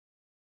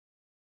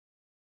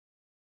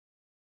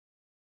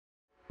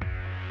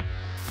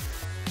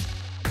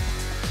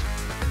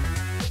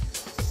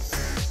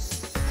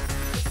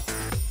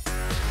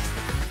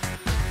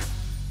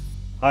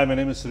Hi, my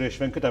name is Suresh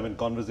Venkat. I'm in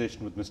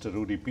conversation with Mr.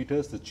 Rudi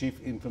Peters, the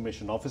Chief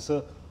Information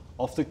Officer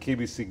of the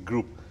KBC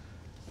Group.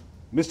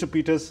 Mr.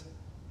 Peters,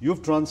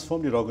 you've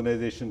transformed your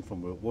organization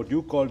from what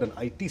you called an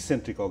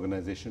IT-centric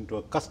organization to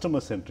a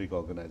customer-centric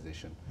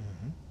organization.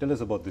 Tell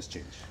us about this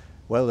change.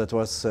 Well, that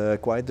was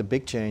quite a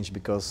big change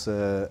because,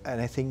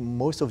 and I think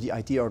most of the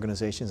IT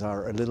organizations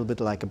are a little bit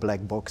like a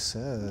black box,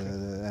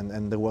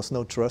 and there was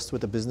no trust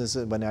with the business.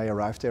 When I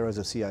arrived there as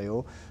a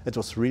CIO, it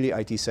was really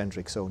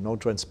IT-centric, so no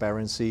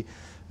transparency.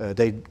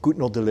 They could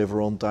not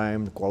deliver on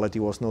time, the quality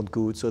was not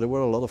good, so there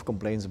were a lot of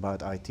complaints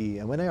about IT.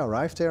 And when I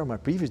arrived there, my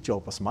previous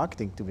job was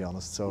marketing, to be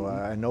honest, so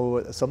I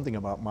know something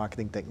about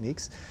marketing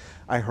techniques.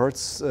 I heard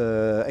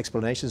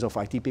explanations of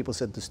IT people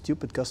said the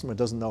stupid customer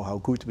doesn't know how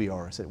good we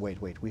are. I said,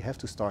 wait, we have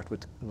to start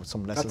with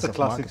some lessons of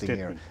marketing statement.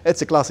 here.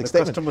 It's a classic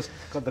statement.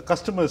 The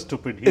customer is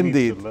stupid, he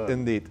needs to learn.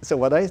 Indeed. So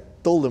what I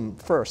told them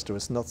first, there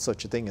is not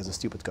such a thing as a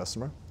stupid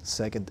customer.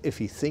 Second, if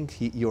you think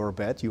you're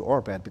bad, you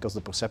are bad because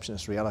the perception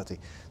is reality.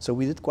 So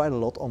we did quite a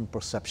lot on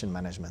perception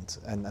management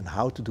and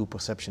how to do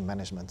perception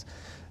management.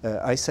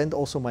 I sent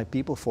also my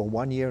people for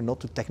 1 year not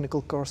to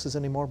technical courses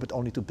anymore, but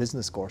only to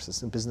business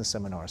courses and business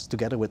seminars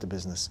together with the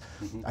business.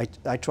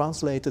 I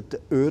translated the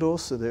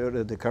euros,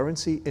 the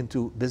currency,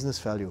 into business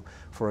value.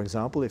 For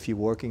example, if you're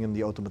working in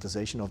the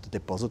automatization of the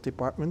deposit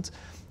department,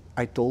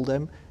 I told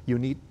them you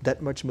need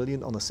that much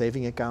million on a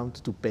saving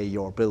account to pay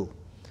your bill.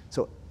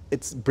 So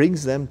it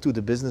brings them to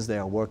the business they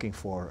are working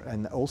for.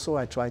 And also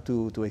I try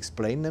to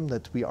explain them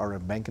that we are a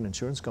bank and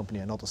insurance company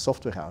and not a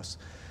software house.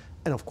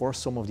 And of course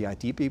some of the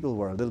IT people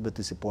were a little bit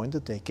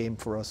disappointed. They came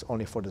for us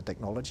only for the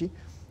technology.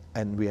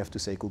 And we have to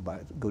say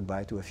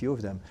goodbye to a few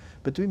of them.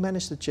 But we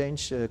managed to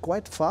change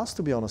quite fast,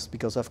 to be honest,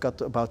 because I've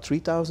got about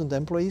 3,000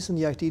 employees in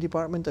the IT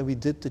department, and we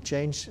did the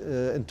change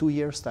in 2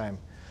 years' time.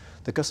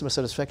 The customer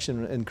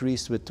satisfaction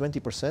increased with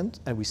 20%,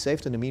 and we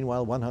saved in the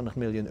meanwhile 100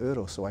 million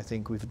euros. So I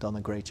think we've done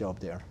a great job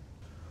there.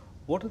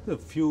 What are the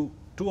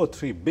two or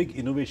three big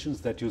innovations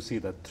that you see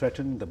that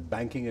threaten the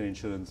banking and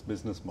insurance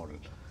business model,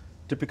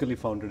 typically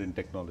founded in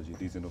technology,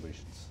 these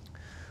innovations?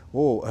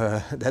 Oh,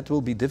 that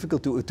will be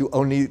difficult to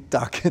only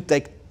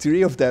take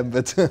 3 of them,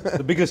 but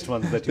the biggest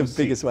one that you see.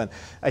 The biggest one.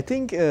 I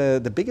think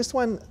the biggest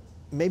one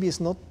maybe is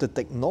not the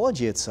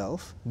technology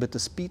itself, but the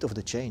speed of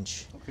the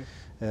change. Okay.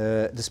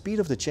 The speed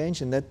of the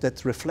change, and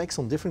that reflects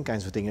on different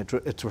kinds of things.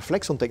 It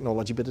reflects on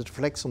technology, but it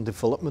reflects on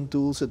development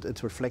tools,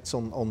 it reflects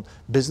on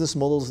business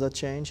models that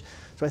change.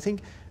 So I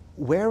think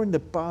where in the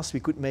past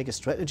we could make a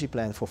strategy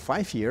plan for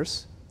 5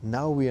 years,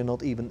 now we are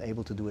not even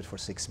able to do it for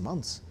 6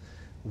 months.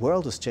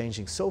 World is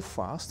changing so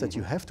fast that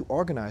you have to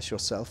organize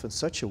yourself in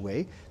such a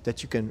way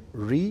that you can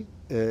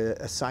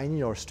reassign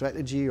your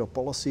strategy, your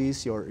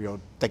policies, your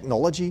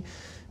technology.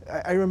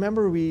 I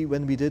remember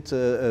when we did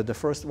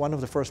one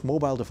of the first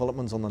mobile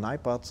developments on an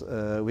iPad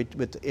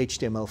with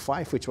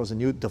HTML5, which was a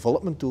new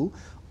development tool.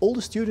 All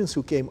the students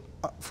who came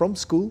from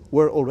school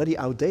were already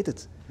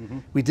outdated.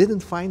 We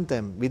didn't find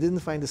them. We didn't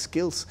find the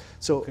skills.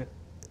 So.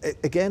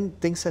 Again,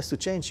 things have to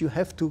change. You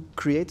have to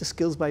create the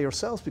skills by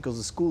yourselves because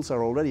the schools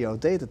are already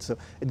outdated. So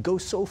it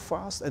goes so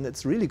fast, and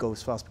it really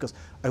goes fast because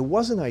I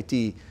was in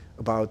IT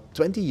about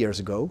 20 years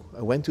ago.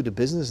 I went to the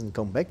business and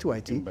come back to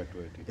IT.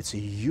 It's a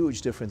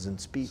huge difference in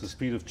speed. So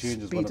speed of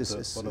change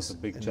is one of the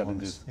big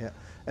challenges. Yeah.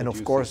 And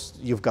of course,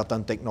 you've got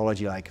then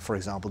technology like, for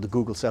example, the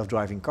Google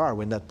self-driving car.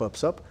 When that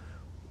pops up,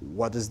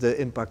 what is the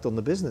impact on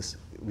the business?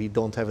 We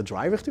don't have a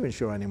driver to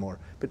insure anymore,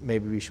 but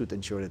maybe we should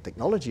insure the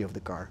technology of the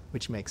car,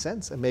 which makes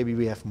sense. And maybe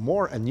we have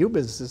more and new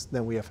businesses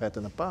than we have had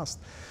in the past.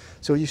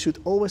 So you should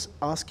always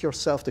ask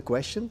yourself the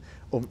question,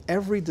 on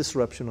every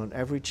disruption, on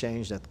every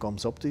change that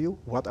comes up to you,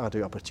 what are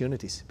the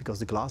opportunities? Because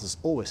the glass is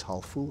always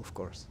half full, of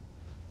course.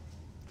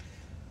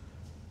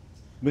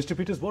 Mr.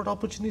 Peters, what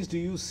opportunities do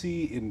you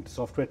see in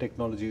software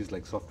technologies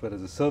like software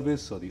as a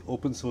service or the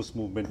open source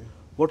movement?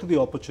 What are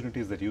the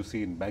opportunities that you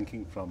see in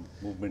banking from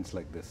movements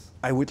like this?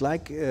 I would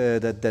like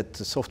that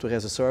software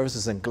as a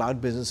services and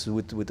cloud business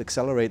would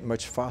accelerate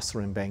much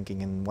faster in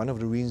banking. And one of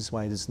the reasons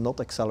why it is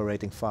not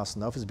accelerating fast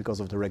enough is because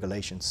of the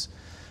regulations.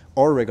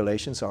 Our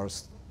regulations are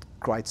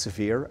quite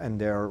severe and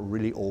they're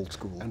really old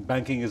school. And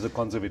banking is a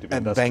conservative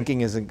industry. And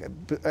banking is,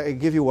 I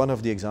give you one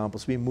of the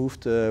examples. We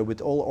moved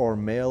with all our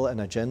mail and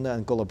agenda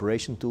and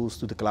collaboration tools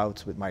to the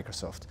cloud with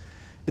Microsoft.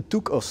 It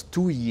took us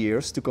 2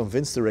 years to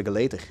convince the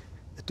regulator.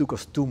 It took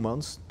us 2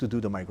 months to do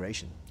the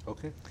migration.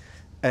 Okay.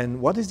 And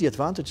what is the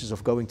advantages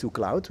of going to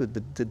cloud with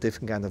the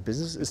different kind of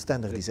business is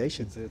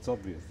standardization. It's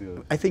obvious.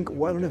 I think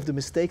one of the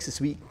mistakes is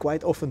we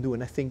quite often do,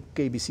 and I think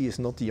KBC is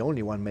not the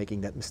only one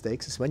making that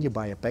mistake, is when you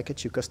buy a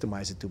package, you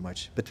customize it too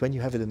much. But when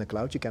you have it in the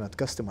cloud, you cannot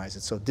customize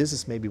it. So this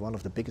is maybe one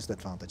of the biggest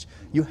advantages.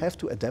 You have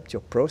to adapt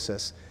your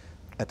process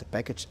at the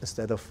package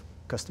instead of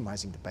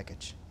customizing the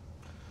package.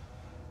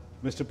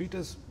 Mr.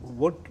 Peters,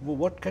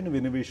 what kind of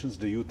innovations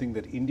do you think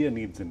that India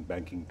needs in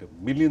banking?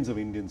 Millions of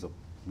Indians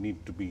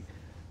need to be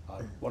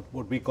what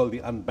we call the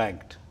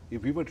unbanked.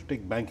 If we were to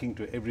take banking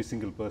to every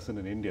single person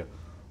in India,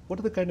 what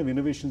are the kind of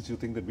innovations you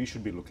think that we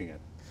should be looking at?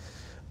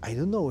 I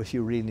don't know if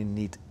you really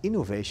need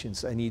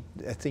innovations. I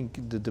think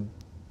the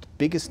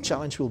biggest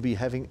challenge will be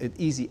having an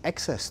easy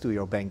access to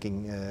your banking,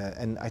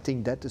 and I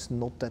think that is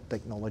not that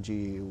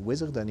technology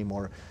wizard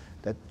anymore.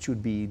 That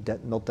should be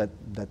not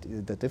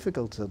that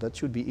difficult, so that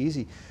should be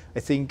easy.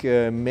 I think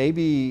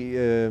maybe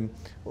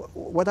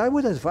what I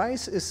would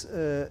advise is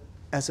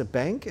as a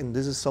bank, and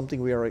this is something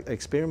we are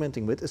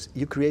experimenting with, is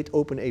you create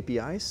open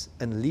APIs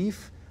and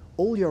leave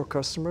all your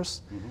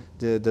customers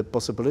the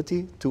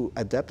possibility to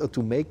adapt or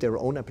to make their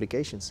own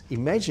applications.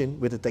 Imagine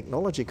with a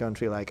technology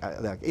country like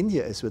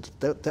India is, with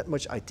that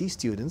much IT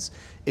students,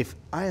 if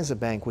I as a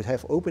bank would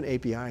have open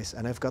APIs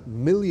and I've got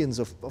millions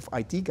of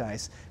IT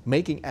guys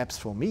making apps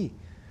for me,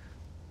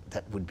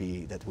 that would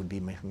be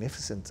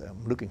magnificent.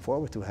 I'm looking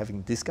forward to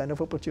having this kind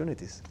of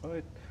opportunities. All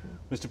right.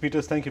 Mr.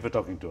 Peters, thank you for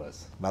talking to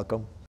us.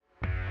 Welcome.